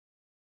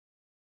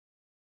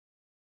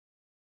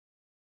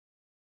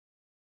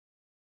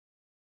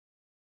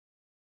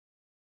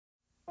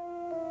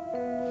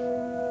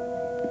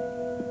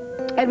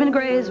Edmund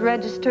Grey is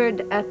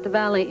registered at the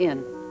Valley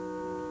Inn.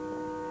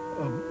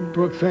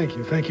 Brooke, thank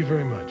you. Thank you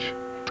very much.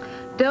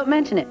 Don't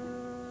mention it.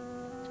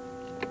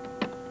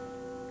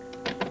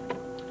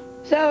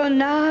 So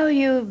now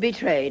you've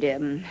betrayed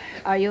him.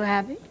 Are you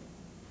happy?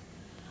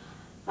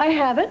 I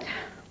haven't.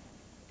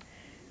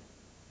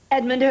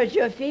 Edmund hurt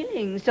your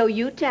feelings, so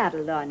you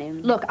tattled on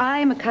him. Look,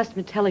 I'm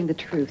accustomed to telling the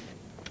truth.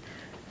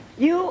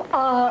 You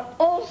are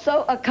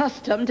also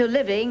accustomed to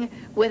living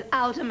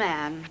without a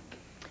man.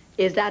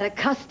 Is that a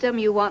custom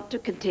you want to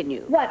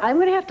continue? What, I'm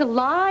going to have to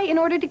lie in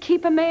order to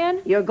keep a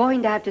man? You're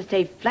going to have to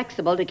stay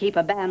flexible to keep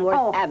a man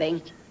worth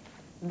having.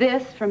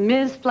 This from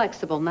Ms.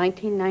 Flexible,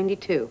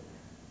 1992.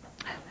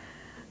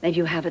 Maybe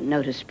you haven't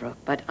noticed, Brooke,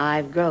 but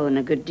I've grown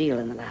a good deal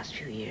in the last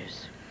few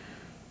years.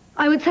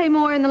 I would say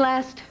more in the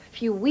last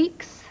few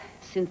weeks,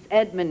 since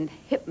Edmund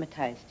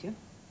hypnotized you.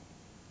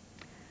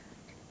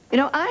 You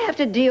know, I have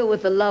to deal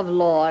with the love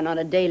law on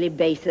a daily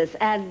basis,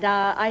 and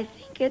I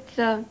think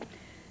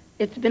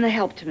it's been a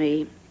help to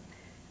me.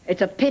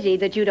 It's a pity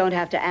that you don't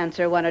have to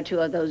answer one or two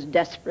of those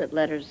desperate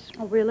letters.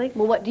 Oh, really?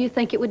 Well, what do you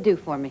think it would do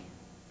for me?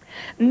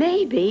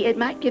 Maybe it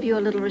might give you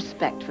a little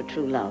respect for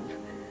true love.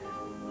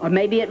 Or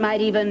maybe it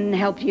might even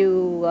help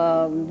you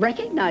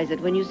recognize it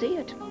when you see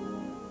it.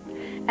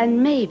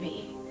 And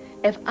maybe,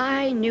 if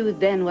I knew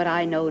then what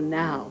I know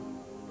now,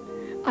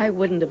 I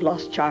wouldn't have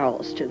lost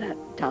Charles to that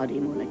Toddy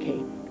Mona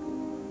Kane.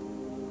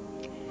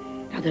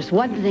 Now, there's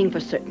one thing for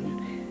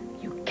certain.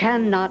 You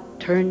cannot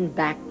turn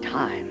back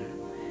time.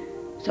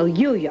 So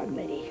you, young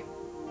lady,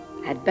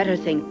 had better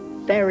think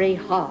very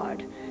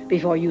hard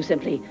before you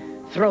simply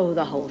throw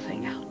the whole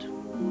thing out.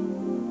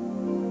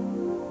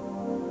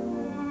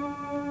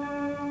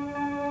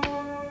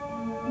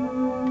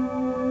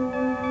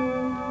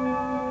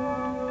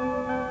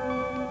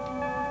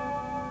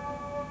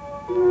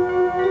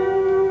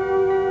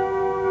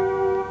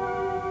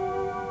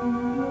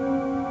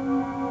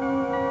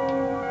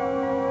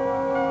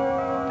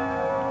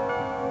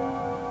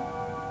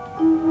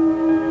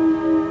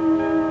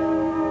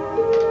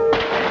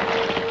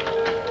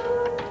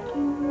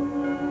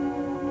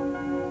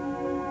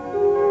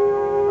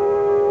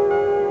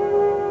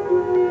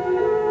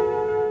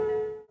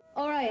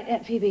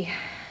 Phoebe,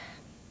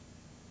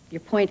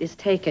 your point is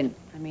taken.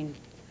 I mean,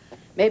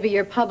 maybe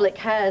your public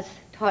has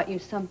taught you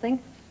something.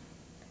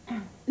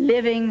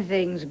 Living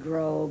things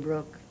grow,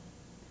 Brooke.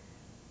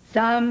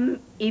 Some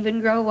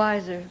even grow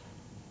wiser.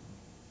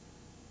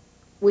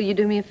 Will you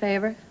do me a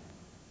favor?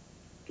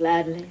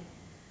 Gladly.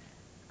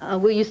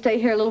 Will you stay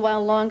here a little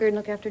while longer and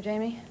look after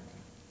Jamie?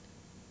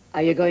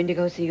 Are you going to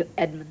go see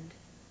Edmund?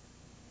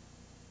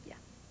 Yeah.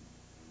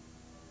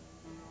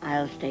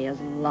 I'll stay as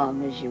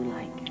long as you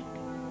like.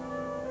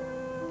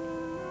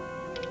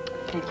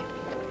 Thank you.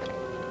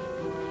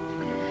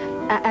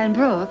 And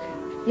Brooke?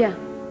 Yeah?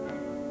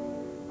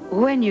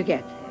 When you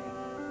get there,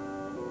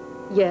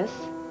 Yes?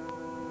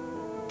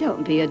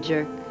 don't be a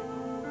jerk.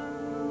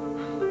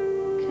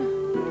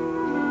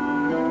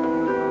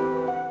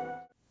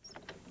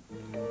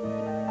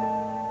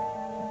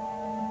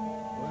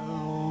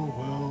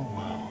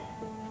 Well.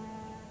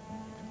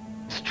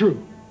 It's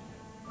true.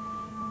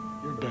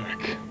 You're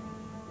back.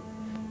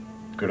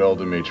 Good old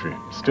Dimitri.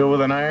 Still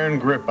with an iron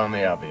grip on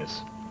the obvious.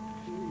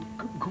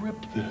 Grip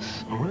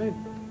this, all right?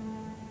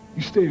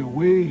 You stay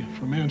away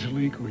from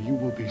Angelique or you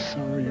will be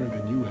sorrier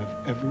than you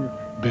have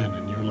ever been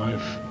in your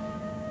life.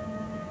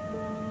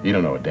 You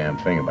don't know a damn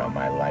thing about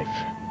my life.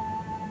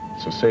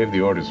 So save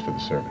the orders for the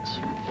servants.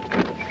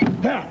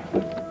 That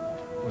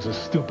was a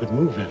stupid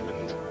move,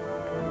 Edmund.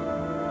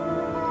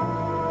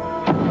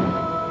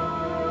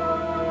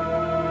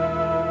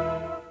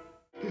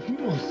 If you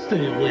don't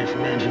stay away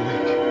from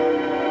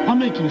Angelique, I'll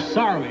make you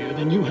sorrier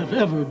than you have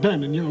ever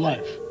been in your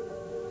life.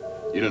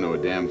 You don't know a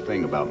damn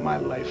thing about my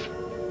life.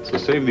 So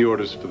save the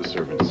orders for the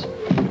servants.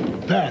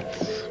 That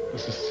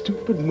was a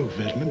stupid move,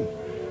 Edmund.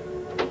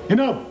 You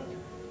know,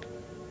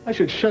 I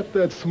should shut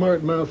that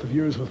smart mouth of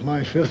yours with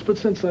my fist, but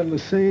since I'm the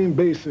same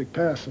basic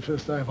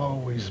pacifist I've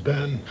always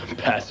been...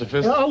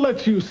 Pacifist? I'll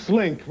let you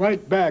slink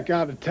right back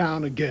out of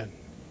town again.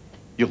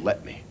 You'll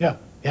let me. Yeah.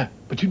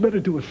 But you'd better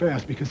do it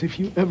fast, because if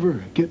you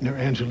ever get near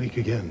Angelique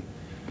again,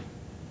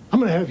 I'm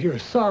gonna have your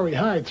sorry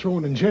hide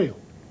thrown in jail.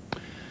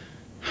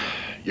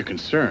 Your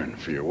concern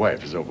for your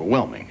wife is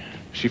overwhelming.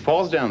 She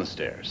falls down the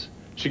stairs.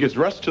 She gets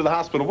rushed to the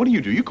hospital. What do?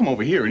 You come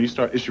over here and you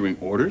start issuing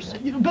orders?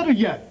 You know, better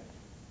yet,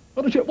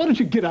 why don't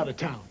you get out of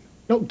town?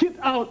 No, get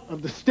out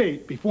of the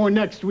state before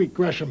next week,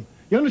 Gresham.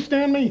 You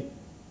understand me?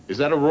 Is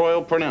that a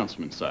royal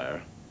pronouncement,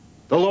 sire?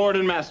 The Lord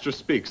and Master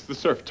speaks. The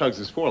serf tugs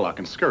his forelock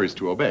and scurries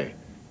to obey.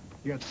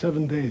 You got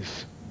 7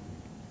 days.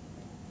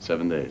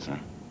 7 days, huh?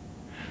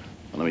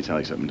 Well, let me tell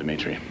you something,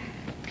 Dimitri.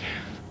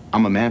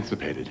 I'm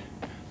emancipated.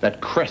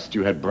 That crest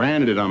you had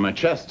branded on my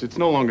chest, it's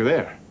no longer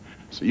there.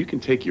 So you can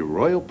take your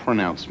royal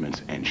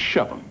pronouncements and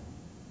shove them.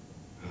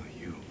 Oh,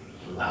 you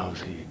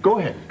lousy... Go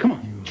ahead, come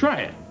on,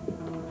 try it.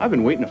 I've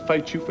been waiting to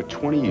fight you for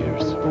 20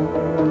 years.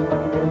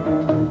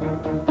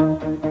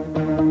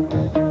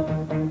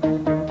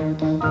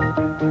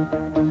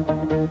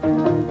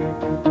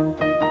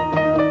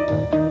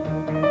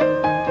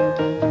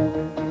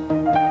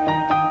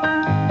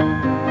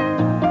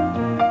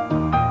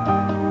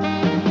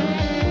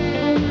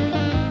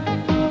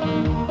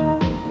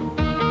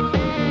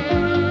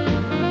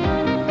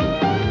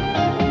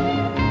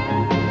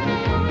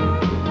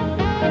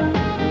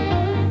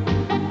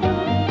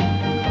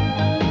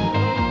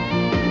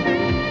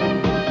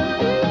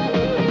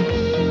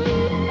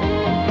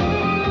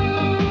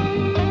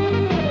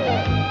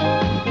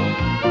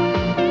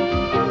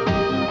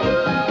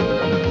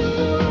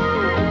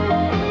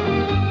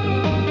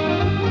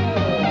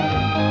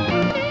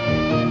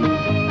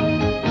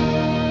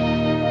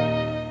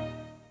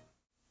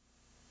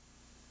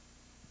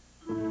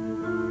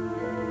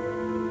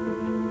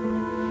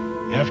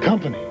 have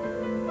company.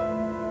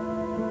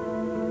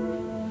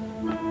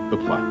 The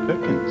plot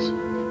thickens.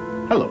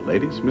 Hello,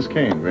 ladies. Miss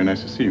Kane, very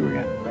nice to see you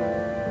again.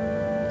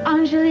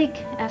 Angelique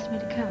asked me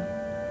to come.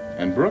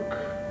 And Brooke?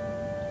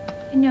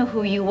 I know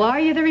who you are.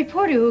 You're the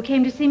reporter who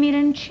came to see me at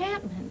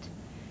Enchantment.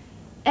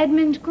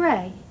 Edmund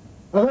Grey.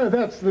 Well,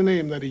 that's the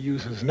name that he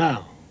uses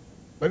now.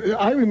 But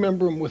I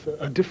remember him with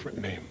a different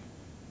name.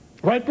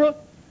 Right, Brooke?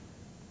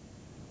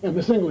 Yeah,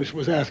 Miss English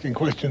was asking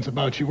questions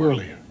about you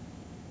earlier.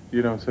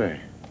 You don't say.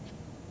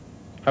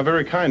 How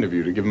very kind of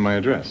you to give him my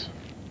address.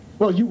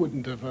 Well, you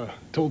wouldn't have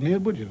told me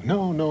it, would you?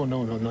 No,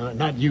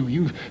 not you.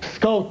 You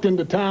skulked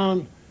into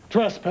town,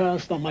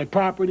 trespassed on my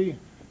property,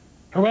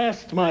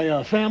 harassed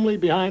my family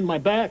behind my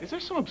back. Is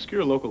there some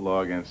obscure local law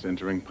against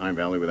entering Pine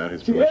Valley without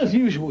his See, permission? as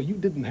usual, you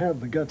didn't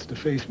have the guts to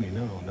face me.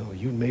 No,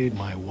 you made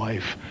my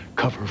wife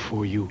cover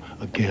for you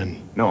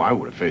again. No, I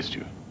would have faced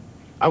you.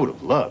 I would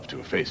have loved to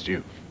have faced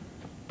you.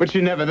 But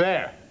you're never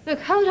there. Look,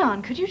 hold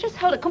on. Could you just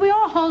hold it? Could we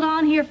all hold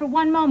on here for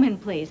one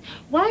moment, please?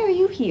 Why are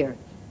you here?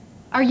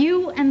 Are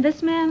you and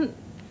this man...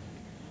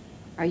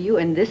 Are you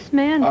and this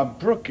man?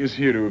 Brooke is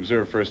here to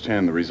observe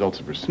firsthand the results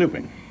of her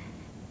snooping.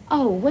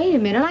 Oh, wait a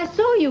minute. I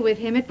saw you with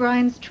him at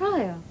Brian's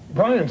trial.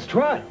 Brian's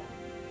trial?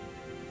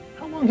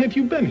 How long have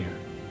you been here?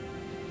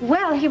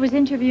 Well, he was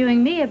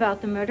interviewing me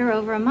about the murder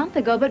over a month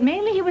ago, but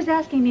mainly he was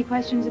asking me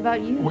questions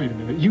about you. Wait a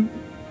minute.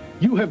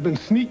 You have been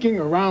sneaking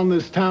around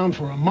this town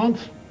for a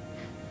month?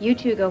 You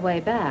two go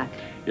way back.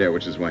 Yeah,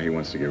 which is why he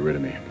wants to get rid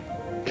of me.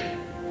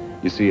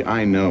 You see,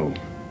 I know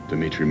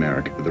Dimitri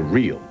Marick, the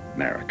real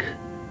Marick.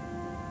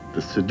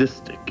 The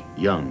sadistic,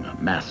 young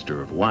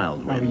master of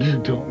Wildwind. Oh,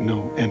 you don't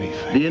know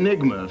anything. The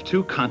enigma of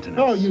two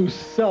continents. Oh, you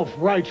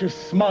self-righteous,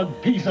 smug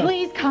piece of...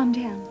 Please calm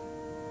down.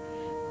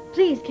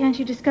 Please, can't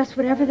you discuss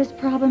whatever this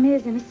problem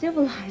is in a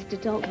civilized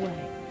adult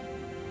way?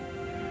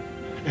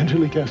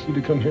 Angelique asked you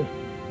to come here?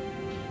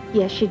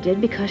 Yes, she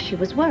did, because she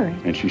was worried.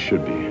 And she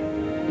should be.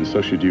 And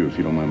so should you, if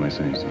you don't mind my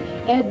saying so.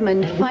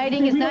 Edmund,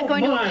 fighting is not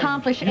going to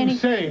accomplish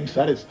anything.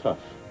 That is tough.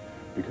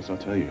 Because I'll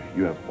tell you,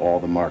 you have all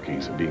the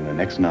markings of being the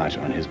next notch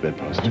on his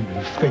bedpost. You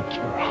think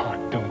you're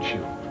hot, don't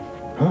you?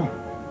 Huh?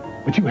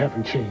 But you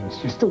haven't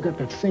changed. You still got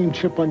that same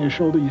chip on your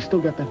shoulder. You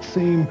still got that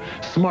same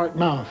smart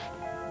mouth.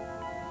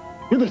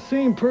 You're the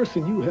same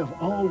person you have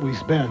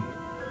always been.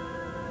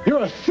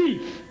 You're a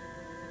thief.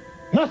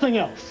 Nothing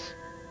else.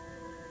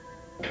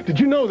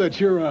 Did you know that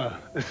your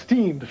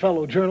esteemed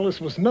fellow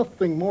journalist was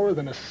nothing more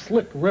than a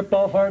slick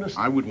rip-off artist?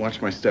 I would watch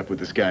my step with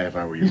this guy if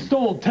I were you. He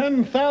stole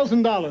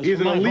 $10,000. He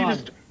is an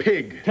elitist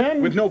pig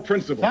with no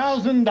principles.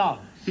 $10,000.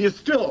 He is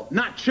still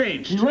not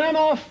changed. He ran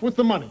off with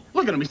the money.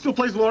 Look at him. He still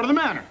plays the Lord of the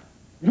Manor.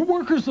 You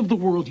workers of the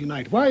world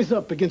unite. Rise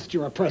up against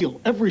your oppressor.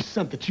 Steal every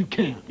cent that you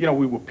can. You know,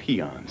 we were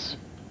peons.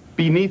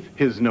 Beneath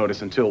his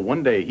notice until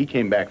one day he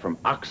came back from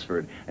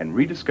Oxford and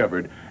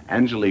rediscovered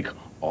Angelique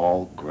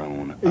all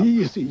grown up.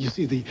 You see,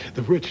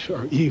 the rich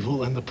are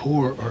evil and the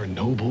poor are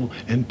noble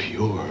and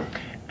pure.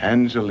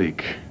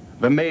 Angelique,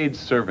 the maid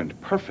servant,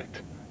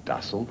 perfect,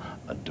 docile,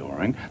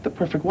 adoring, the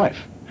perfect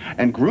wife.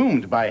 And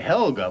groomed by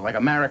Helga like a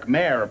Marick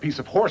mare, a piece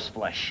of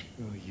horseflesh.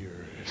 Oh, you're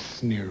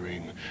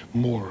sneering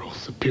moral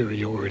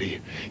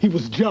superiority. He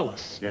was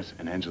jealous. Yes,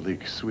 and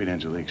Angelique, sweet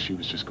Angelique, she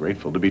was just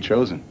grateful to be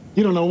chosen.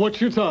 You don't know what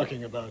you're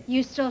talking about.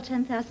 You stole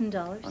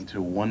 $10,000?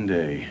 Until one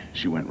day,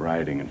 she went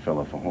riding and fell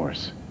off a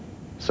horse.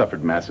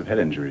 Suffered massive head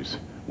injuries,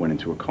 went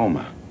into a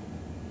coma.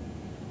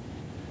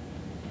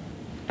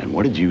 And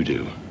what did you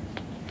do?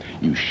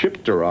 You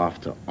shipped her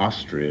off to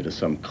Austria to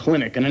some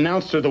clinic and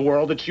announced to the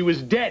world that she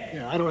was dead.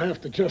 Yeah, I don't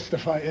have to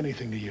justify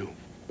anything to you.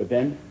 But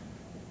then,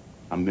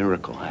 a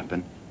miracle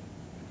happened.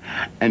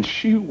 And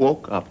she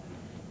woke up.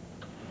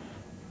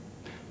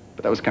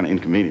 But that was kind of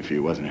inconvenient for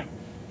you, wasn't it?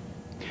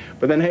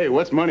 But then, hey,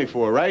 what's money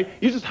for, right?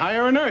 You just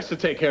hire a nurse to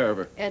take care of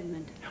her.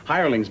 Edmund.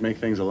 Hirelings make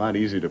things a lot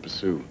easier to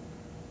pursue.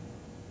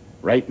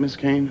 Right, Miss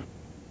Kane?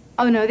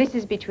 Oh, no, this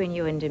is between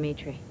you and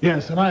Dimitri.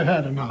 Yes, and I've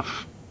had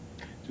enough.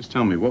 Just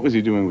tell me, what was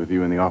he doing with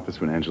you in the office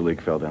when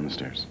Angelique fell down the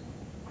stairs?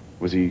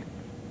 Was he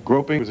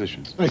groping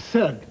positions? I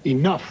said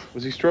enough.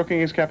 Was he stroking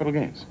his capital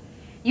gains?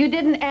 You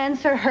didn't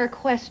answer her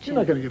question.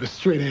 You're not going to get a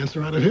straight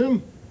answer out of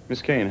him.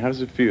 Miss Kane, how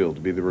does it feel to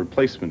be the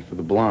replacement for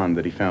the blonde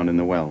that he found in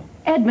the well?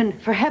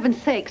 Edmund, for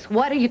heaven's sakes,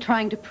 what are you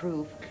trying to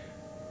prove?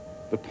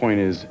 The point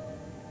is,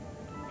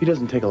 he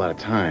doesn't take a lot of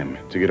time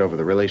to get over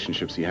the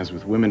relationships he has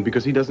with women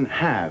because he doesn't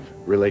have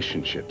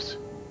relationships.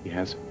 He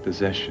has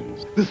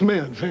possessions. This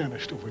man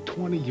vanished over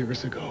 20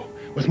 years ago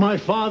with my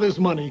father's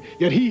money,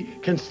 yet he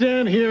can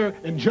stand here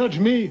and judge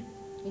me.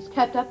 He's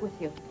kept up with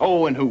you.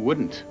 Oh, and who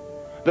wouldn't?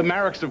 The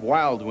Maricks of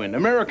Wildwind,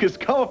 America's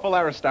colorful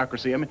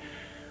aristocracy. I mean,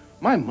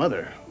 my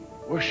mother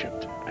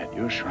worshipped at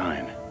your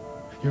shrine.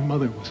 Your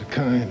mother was a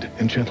kind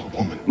and gentle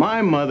woman.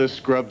 My mother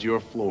scrubbed your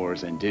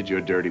floors and did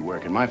your dirty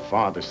work, and my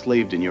father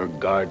slaved in your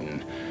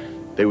garden.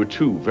 They were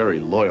two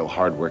very loyal,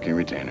 hard-working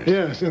retainers.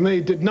 Yes, and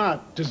they did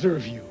not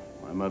deserve you.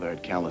 My mother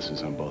had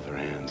calluses on both her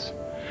hands,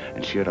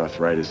 and she had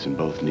arthritis in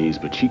both knees,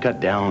 but she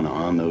got down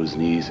on those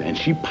knees, and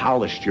she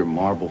polished your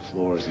marble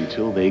floors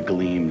until they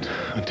gleamed.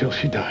 Until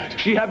she died.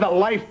 She had the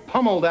life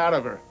pummeled out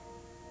of her.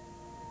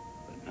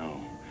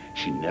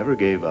 She never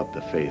gave up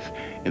the faith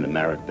in the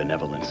Marick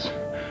benevolence.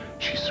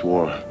 She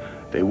swore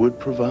they would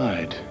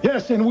provide.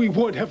 Yes, and we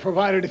would have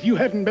provided if you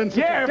hadn't been such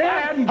Yeah, a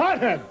damn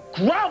hothead.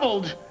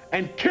 Groveled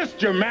and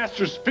kissed your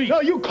master's feet. No,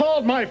 you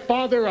called my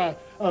father a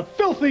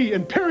filthy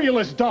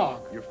imperialist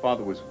dog. Your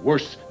father was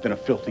worse than a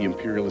filthy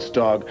imperialist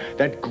dog.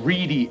 That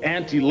greedy,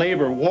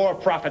 anti-labor war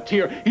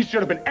profiteer. He should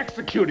have been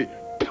executed.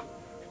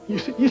 You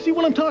see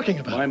what I'm talking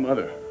about? My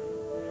mother,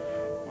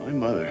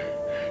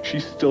 she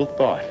still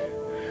thought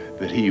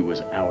that he was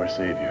our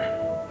savior.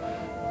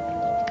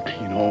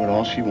 You know what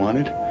all she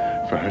wanted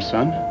for her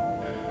son?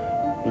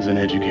 Was an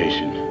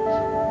education.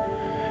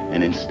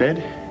 And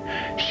instead,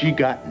 she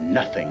got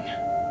nothing.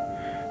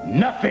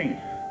 Nothing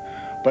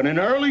but an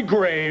early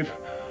grave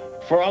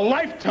for a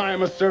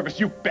lifetime of service.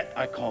 You bet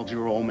I called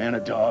your old man a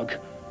dog.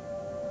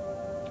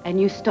 And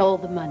you stole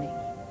the money.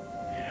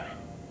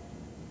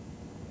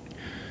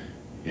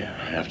 Yeah,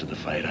 after the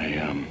fight,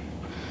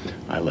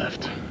 I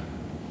left.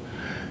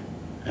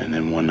 And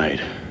then one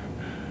night,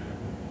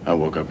 I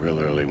woke up real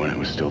early when it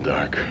was still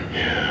dark.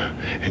 Yeah,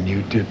 and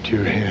you dipped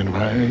your hand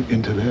right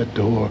into that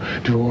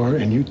drawer,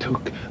 and you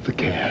took the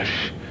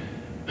cash.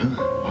 Huh?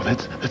 Oh,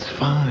 that's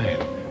fine.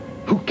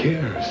 Who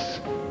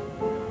cares?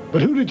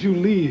 But who did you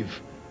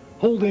leave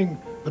holding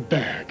the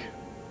bag?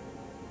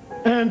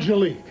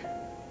 Angelique.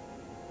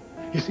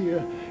 You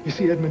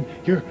see, Edmund,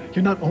 you're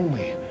not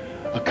only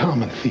a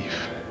common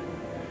thief.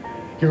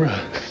 You're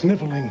a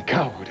sniveling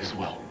coward as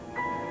well.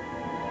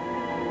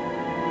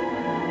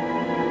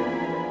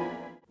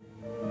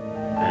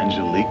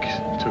 Angelique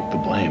took the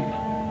blame.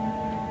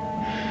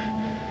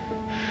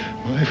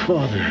 My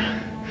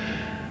father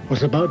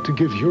was about to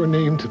give your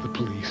name to the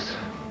police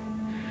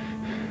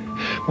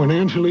when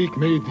Angelique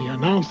made the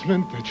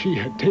announcement that she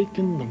had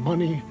taken the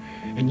money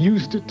and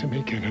used it to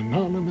make an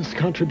anonymous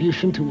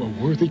contribution to a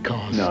worthy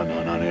cause. No,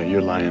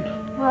 you're lying.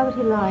 Why would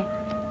he lie?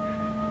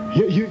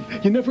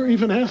 You never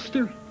even asked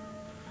her?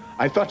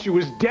 I thought she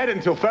was dead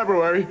until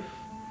February.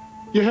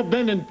 You have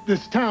been in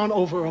this town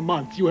over a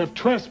month. You have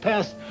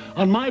trespassed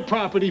on my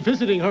property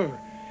visiting her.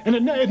 And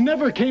it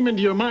never came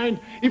into your mind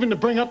even to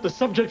bring up the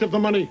subject of the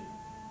money.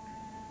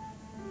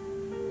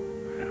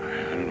 I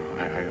don't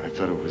know. I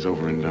thought it was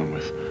over and done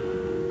with.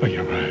 Oh,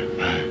 you're right.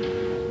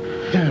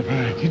 Yeah,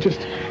 right. You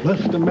just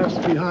left the mess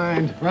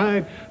behind,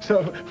 right?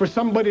 So for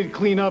somebody to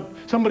clean up,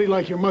 somebody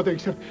like your mother,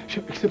 except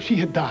she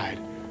had died.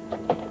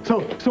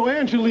 So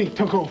Angelique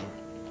took over.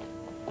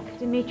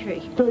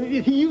 Dimitri. So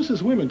he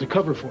uses women to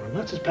cover for him.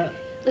 That's his pattern.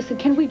 Listen,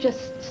 can we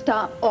just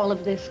stop all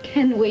of this?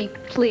 Can we,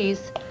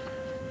 please?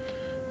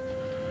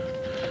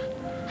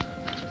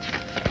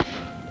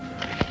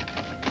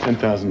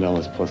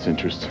 $10,000 plus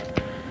interest.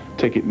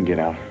 Take it and get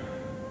out.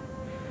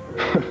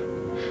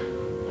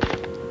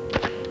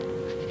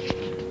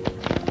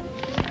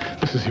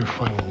 This is your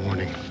final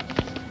warning.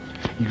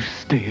 You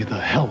stay the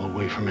hell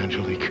away from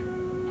Angelique.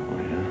 Oh,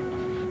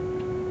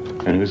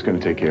 yeah? And who's going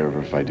to take care of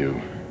her if I do?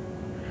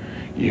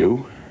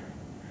 You?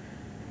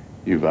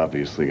 You've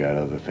obviously got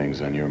other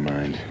things on your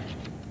mind.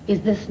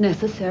 Is this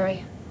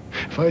necessary?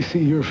 If I see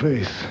your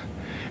face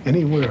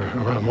anywhere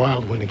around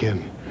Wildwind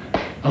again,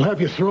 I'll have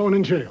you thrown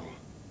in jail.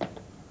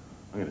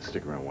 I'm going to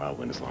stick around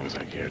Wildwind as long as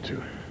I care to.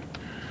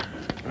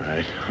 All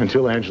right?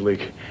 Until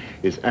Angelique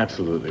is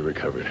absolutely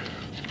recovered.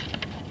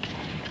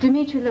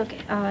 Dimitri, look,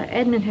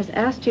 Edmund has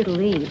asked you to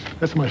leave.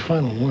 That's my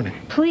final warning.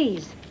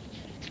 Please.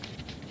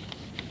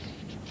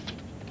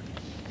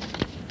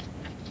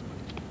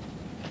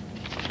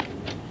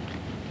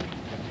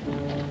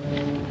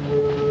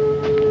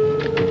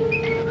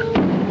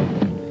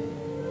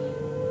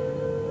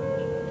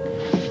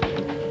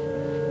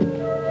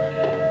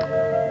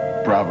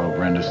 Bravo,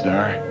 Brenda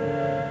Starr.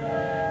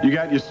 You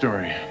got your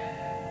story.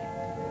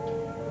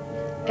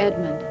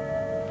 Edmund.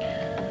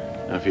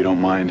 Now, if you don't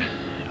mind,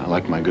 I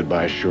like my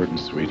goodbyes short and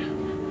sweet.